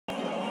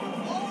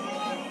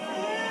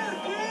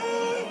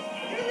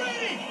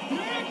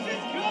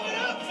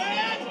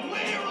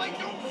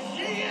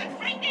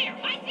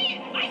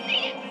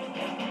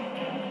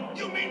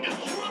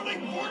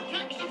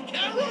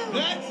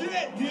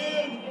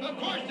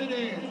it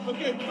is.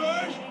 Okay,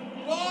 first,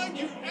 find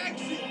your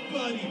exit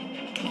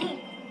buddy.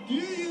 Do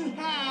you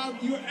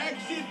have your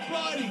exit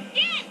buddy?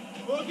 Yes!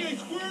 Okay,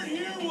 Squirt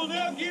here will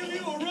now give you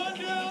a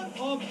rundown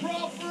on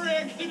proper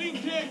exiting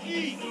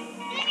technique. Good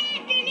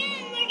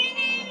afternoon. We're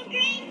gonna have a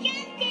great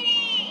jump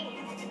today.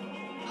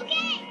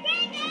 Okay,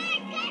 grab the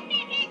hard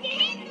carpet as you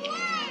hit the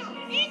wall.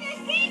 There's a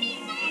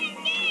screaming bottom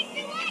stairs,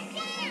 so watch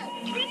out.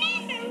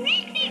 Remember,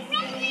 rip it,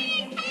 roll it,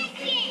 and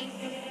touch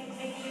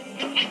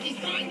it. Like he's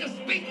trying to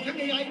speak to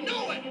me, I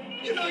know it.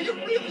 You know, you're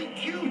really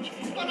cute,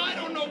 but I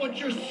don't know what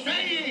you're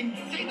saying.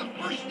 Say the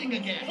first thing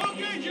again.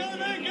 Okay,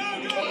 Jellyman,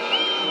 go, go,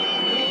 go!